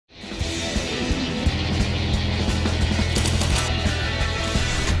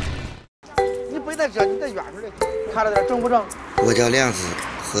在这，你在远处的，看着点正不正？我叫亮子，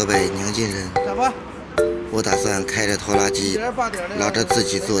河北宁津人。怎么？我打算开着拖拉机，拉着自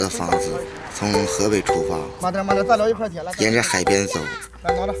己做的房子，从河北出发，慢点，再聊一块铁来，沿着海边走，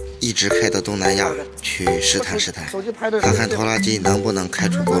一直开到东南亚去试探，看看拖拉机能不能开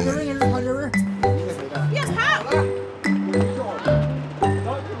出国门。别跑！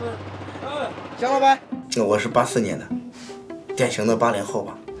行了呗。我是84年的，典型的80后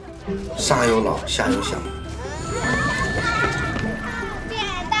吧，上有老下有小。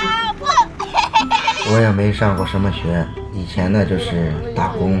我也没上过什么学，以前呢就是打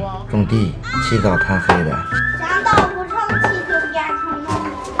工、种地、起早贪黑的。长到不成器就变成农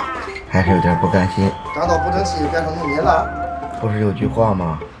民了，还是有点不甘心。长到不成器就变成农民了。不是有句话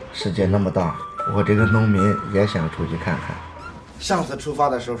吗？世界那么大，我这个农民也想出去看看。上次出发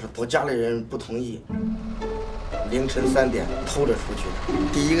的时候是我家里人不同意，凌晨3点偷着出去的。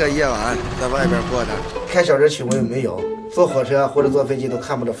第一个夜晚在外边过的，开小车去我也没有，坐火车或者坐飞机都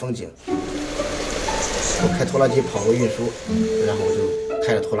看不着风景。我开拖拉机跑过运输，然后我就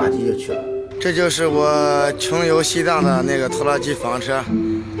开着拖拉机就去了。这就是我穷游西藏的那个拖拉机房车，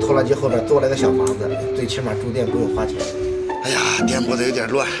拖拉机后边多了个小房子，最起码住店不用花钱。哎呀，颠簸的有点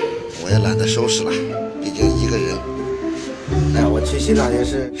乱，我也懒得收拾了，毕竟一个人。哎呀，我去西藏也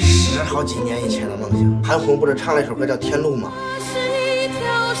是10好几年以前的梦想。韩红不是唱了一首歌叫《天路》吗？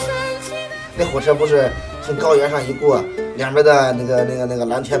那火车不是从高原上一过，两边的那个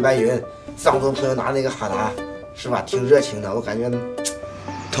蓝天白云。藏族朋友拿那个哈达，是吧？挺热情的，我感觉。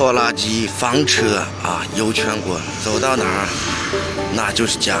拖拉机房车啊，游全国，走到哪儿那就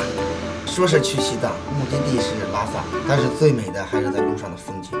是家。说是去西藏，目的地是拉萨，但是最美的还是在路上的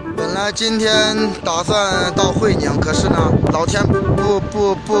风景。本来今天打算到会宁，可是呢，老天不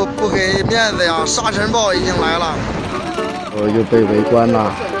给面子呀，沙尘暴已经来了，我又被围观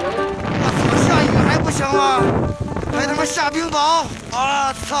了。下雨还不行吗？还他妈下冰雹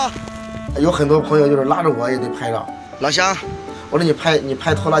啊！操！有很多朋友就是拉着我也得拍照。老乡，我说你拍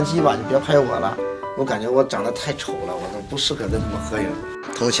拖拉机吧，你别拍我了，我感觉我长得太丑了，我都不适合跟他们合影。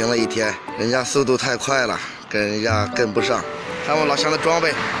通行了一天，人家速度太快了，跟人家跟不上。看我老乡的装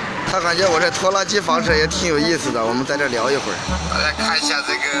备，他感觉我这拖拉机房车也挺有意思的，我们在这聊一会儿。大家看一下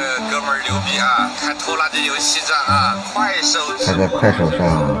这个哥们儿牛逼啊，开拖拉机游西藏啊，快手。他在快手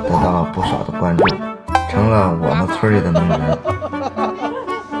上得到了不少的关注，成了我们村里的名人。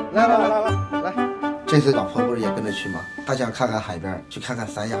来，这次老婆不是也跟着去吗？她想看看海边，去看看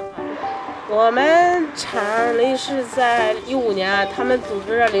三亚。我们厂里是在15年，他们组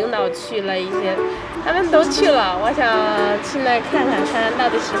织的领导去了一些，他们都去了，我想去那看看到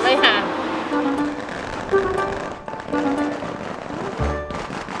底什么样。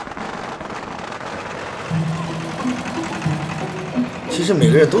其实每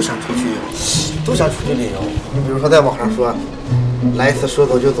个人都想出去旅游。你比如说在网上说，来一次说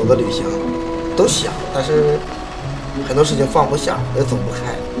走就走的旅行，都想，但是很多事情放不下，也走不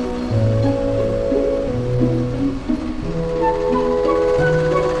开。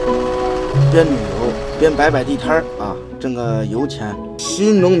边旅游边摆地摊儿啊，挣个油钱。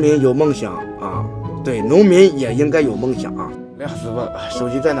新农民有梦想啊，对，农民也应该有梦想啊。亮子问手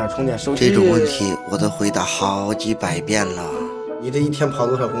机在哪充电？手机这种问题我都回答好几百遍了。你这一天跑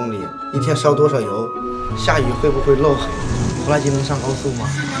多少公里？一天烧多少油？下雨会不会漏水？拖拉机能上高速吗？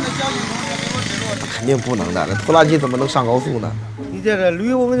肯定不能的，那拖拉机怎么能上高速呢？你这个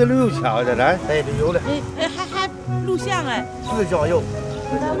旅游，我们这旅游桥这咱旅游的。还录像哎。是郊游。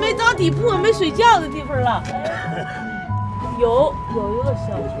没找地铺，没睡觉的地方了。有一个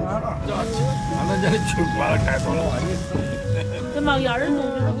小桥。俺们这里去过了，开错了话你。这帮洋人弄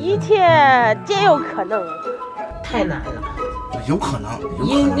的，一切皆有可能，太难了。有可能，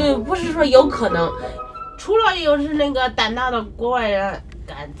不是说有可能，除了又是那个胆大的国外人，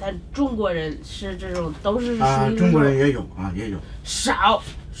咱中国人是这种都是属于中国人也有啊，也有少，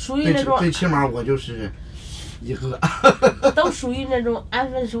属于那种最起码我就是一个，都属于那种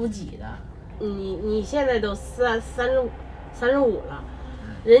安分守己的。你现在都35了，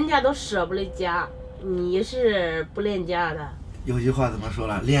人家都舍不得家，你是不恋家的。有句话怎么说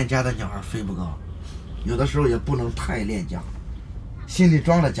了？恋家的鸟儿飞不高，有的时候也不能太恋家，心里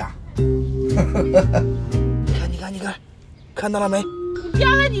装着家。你看，看到了没？钓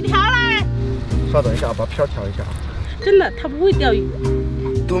了几条来？稍等一下，把漂调一下。真的，他不会钓鱼。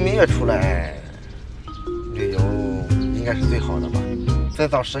度蜜月出来旅游应该是最好的吧？再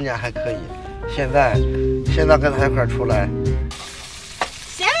早10年还可以，现在跟他一块出来，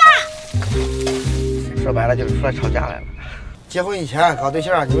闲了。说白了就是出来吵架来了。结婚以前搞对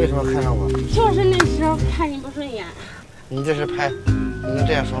象，你为什么看上我？就是那时候看你不顺眼。你这是拍，你能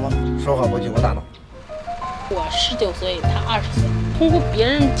这样说吗？说话不经过大脑。我19岁，他20岁，通过别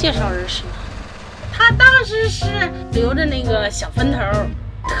人介绍认识的。他当时是留着那个小分头，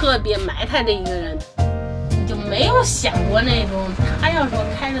特别埋汰的一个人，就没有想过那种他要说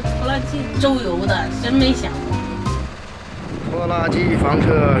开着拖拉机周游的，真没想过。拖拉机房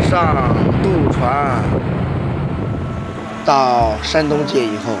车上渡船，到山东街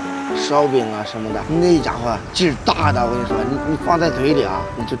以后，烧饼啊什么的，那家伙劲儿大的，我跟你说，你放在嘴里啊，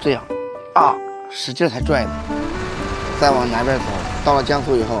你就这样，啊，使劲才拽的。再往南边走，到了江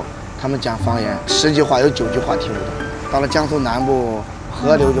苏以后，他们讲方言，10句话有9句话听不懂。到了江苏南部，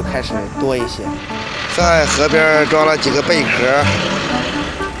河流就开始多一些，在河边装了几个贝壳。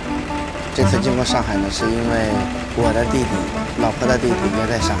这次经过上海呢，是因为我的弟弟，老婆的弟弟也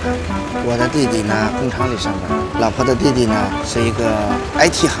在上海。我的弟弟呢，工厂里上班；老婆的弟弟呢，是一个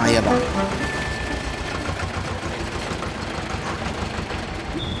IT 行业吧。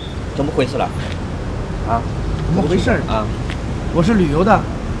怎么回事了？啊？怎么回事啊？我是旅游的。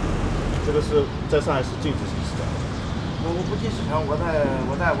这个是在上海市禁止行驶的。我不进市场，我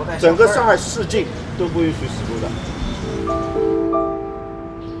在。整个上海市境都不允许驶入的。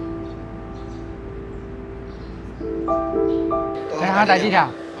在上海待几天？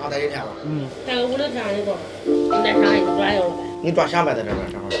啊，待几天了。待个5、6天就够了。你在上海就转悠了呗。你抓相呗，在这边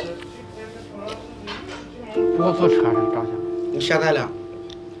正好。不坐车上照相。你下载了。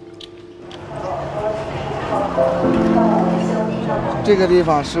这个地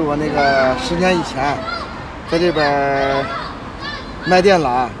方是我那个10年以前在这边卖电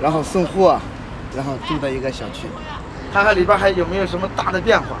缆，然后送货，然后住的一个小区。看看里边还有没有什么大的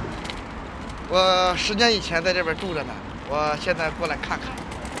变化。我10年以前在这边住着呢，我现在过来看看，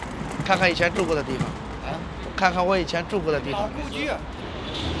看看以前住过的地方，看看我以前住过的地方。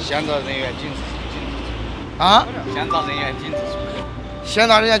闲杂人员禁止。啊？闲杂人员禁止。闲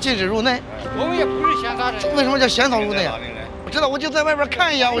杂人员禁止入内。我们也不是闲杂人员。为什么叫闲杂入内啊？我知道，我就在外边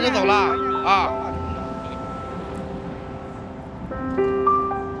看一眼我就走了啊。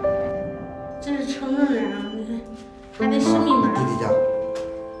这是车门啊，你看，还得是密码。弟弟家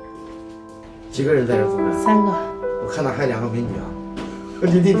几个人在这住着？3个。我看到还有2个美女啊。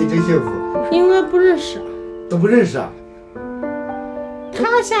你弟弟真幸福。应该不认识。都不认识啊？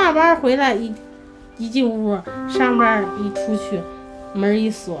他下班回来一进屋，上班一出去，门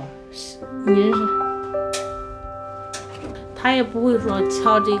一锁，你认识？他也不会说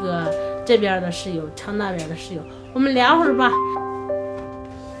敲这边的室友，敲那边的室友。我们聊会儿吧。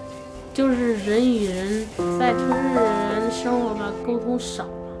就是人与人在城市人生活吧，沟通少了。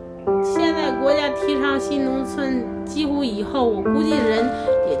现在国家提倡新农村，几乎以后我估计人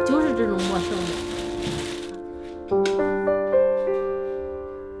也就是这种陌生人。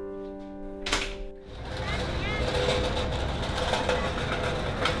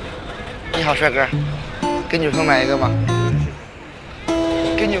你好，帅哥，给女朋友买一个吗？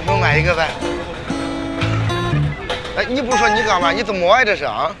给女朋友买一个呗。哎，你不说你干嘛？你怎么摸呀这是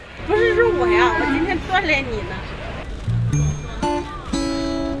啊？不是说我呀，我今天锻炼你呢。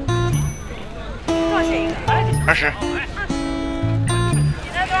多少钱一个？20。你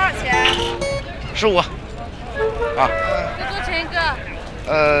那多少钱？15。啊。你多少钱一个？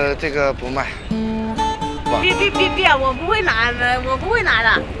这个不卖。别，我不会拿的，我不会拿的。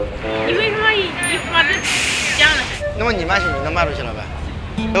你为什么一发这这样的？那么你卖去，你能卖出去了呗？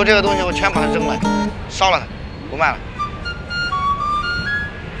有这个东西我全把它扔了，烧了它，不卖了。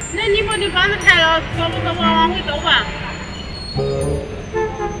那你把这房子开了，走往回走吧。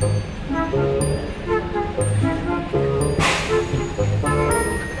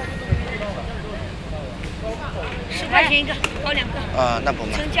10块钱一个，包2个。啊，那不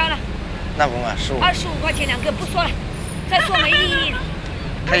卖。成交了。那不卖，15。25块钱2个，不说了，再说没意义。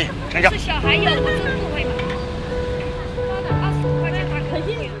可以，成交。是小孩有，我真不会买。25块钱3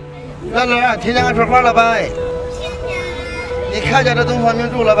个。乐，听见俺说话了吧？你看见这东方明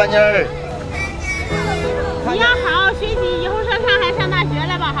珠了吧，妮儿？你要好好学习，以后上上海上大学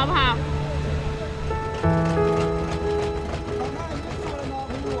来吧，好不好？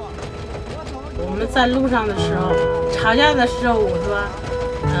我们在路上的时候，吵架的时候，我说，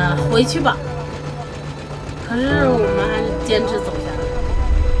回去吧。可是我们还是坚持走下来。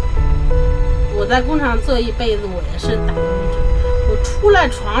我在工厂做一辈子，我也是打工者。我出来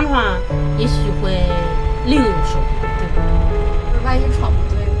闯闯，也许会另有收获，对不对？万一闯不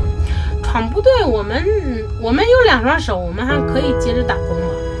对呢？闯不对，我们有2双手，我们还可以接着打工嘛。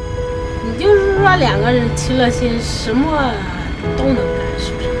你就是说2个人齐了心，什么都能干，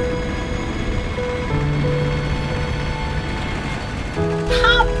是不是？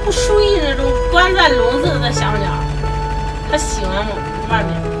他不属于那种关在笼子里的小鸟，他喜欢往外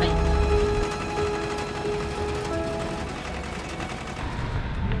面飞。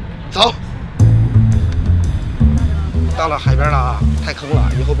了海边了啊，太坑了，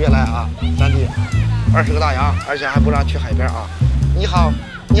以后别来啊！咱弟20个大洋，而且还不让去海边啊！你好，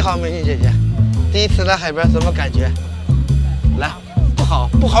你好，美女姐姐，第一次来海边怎么感觉？来，不好，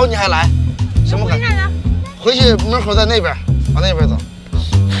不好，你还来？什么感觉？回去门口在那边，往那边走。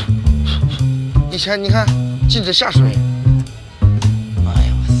以前你看禁止下水。哎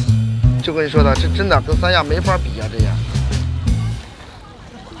呀，我操！就跟你说的，这真的跟三亚没法比啊，这样。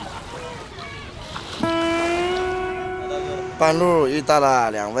半路遇到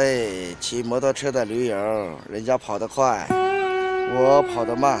了2位骑摩托车的驴友，人家跑得快，我跑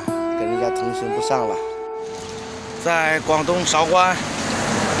得慢，跟人家同行不上了。在广东韶关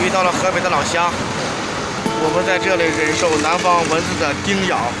遇到了河北的老乡，我们在这里忍受南方蚊子的叮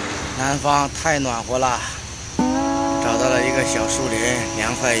咬。南方太暖和了，找到了一个小树林，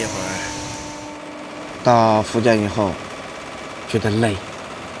凉快一会儿。到福建以后，觉得累，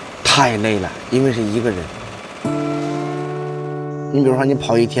太累了，因为是一个人。你比如说，你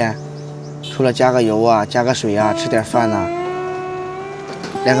跑一天，除了加个油啊、加个水啊、吃点饭呐，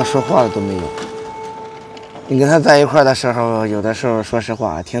连个说话的都没有。你跟他在一块的时候，有的时候说实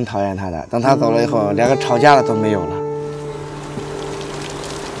话挺讨厌他的，等他走了以后，连个吵架的都没有了。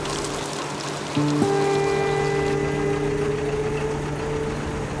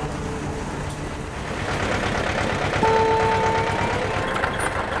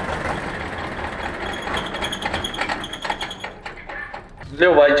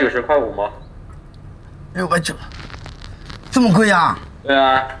690块5毛，690，这么贵呀？对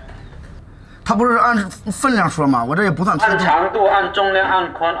啊，它不是按分量说吗？我这也不算太重。按长度、按重量、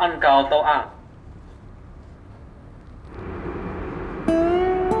按宽、按高都按。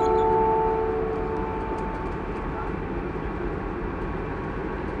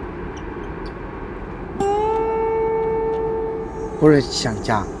不是想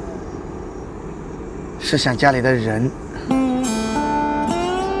家，是想家里的人。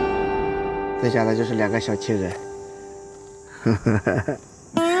在家的就是2个小情人。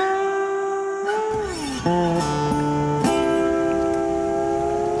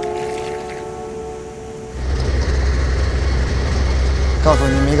告诉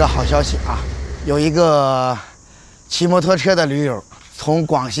你们一个好消息啊，有一个骑摩托车的驴友从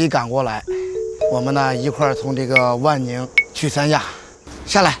广西赶过来，我们呢一块儿从这个万宁去三亚。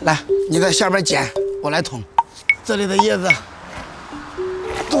下来，来，你在下边捡，我来捅。这里的叶子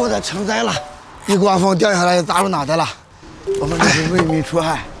多的成灾了，一刮风掉下来就砸住脑袋了。我们这是为民除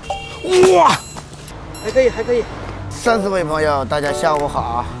害。哇，还可以，还可以。3、4位朋友，大家下午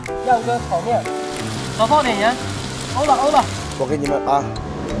好。要根炒面，少放点盐，欧了欧了。我给你们啊。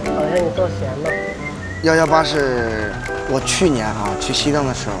好像你做咸了。118是我去年啊去西藏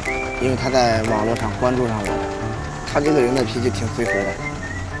的时候，因为他在网络上关注上我的。他这个人的脾气挺随和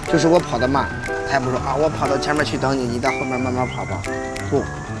的，就是我跑得慢，他也不说啊我跑到前面去等你，你在后面慢慢跑吧。不，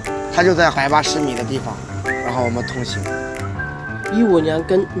他就在海拔10米的地方，然后我们同行。15年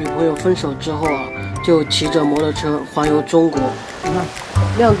跟女朋友分手之后啊，就骑着摩托车环游中国。你看，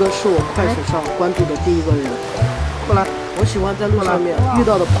亮哥是我快手上关注的第一个人。过来，我喜欢在路上面遇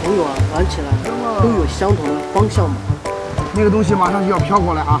到的朋友啊，玩起来都有相同的方向嘛。那个东西马上就要飘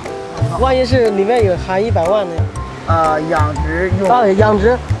过来啊！万一是里面有含100万呢？养殖用。啊，养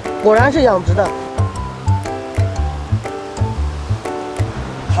殖，果然是养殖的。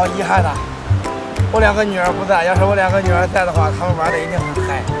好遗憾呐，我2个女儿不在，要是我2个女儿在的话，她们玩的一定很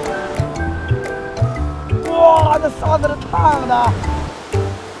嗨。哇，这沙子是烫的。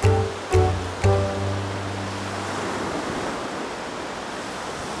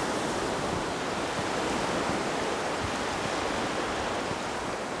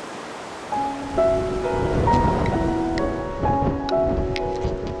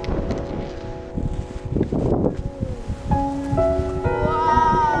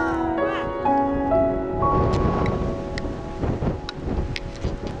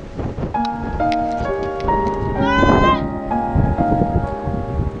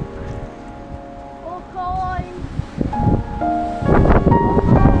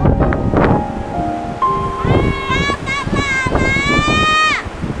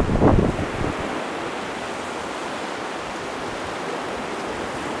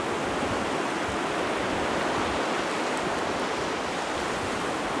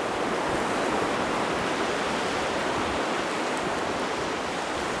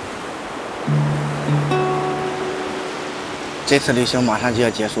这次旅行马上就要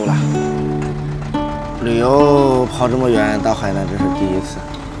结束了，旅游跑这么远到海南，这是第一次。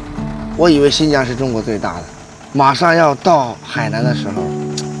我以为新疆是中国最大的，马上要到海南的时候，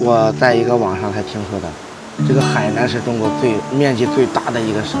我在一个网上才听说的，这个海南是中国面积最大的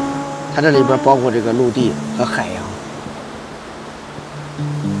一个省，它这里边包括这个陆地和海洋。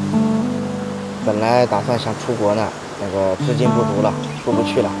本来打算想出国呢，那个资金不足了，出不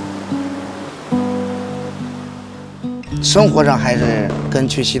去了。生活上还是跟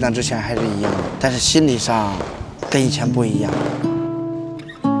去西藏之前还是一样的，但是心理上跟以前不一样。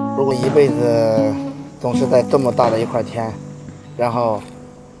如果一辈子总是在这么大的一块田，然后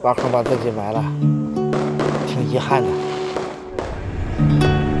挖坑把自己埋了，挺遗憾的。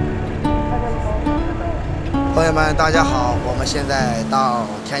朋友们，大家好，我们现在到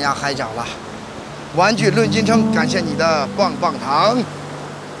天涯海角了。玩具论斤称，感谢你的棒棒糖。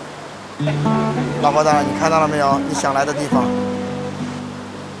老婆大人，你看到了没有？你想来的地方。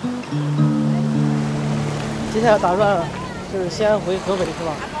接下来打算是先回河北是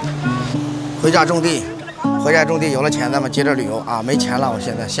吧？回家种地，回家种地，有了钱咱们接着旅游啊！没钱了，我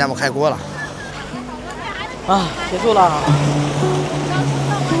现在掀不开锅了。啊，结束了。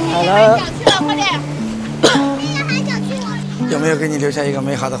海南。有没有给你留下一个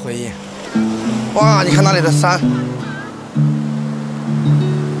美好的回忆？哇，你看那里的山，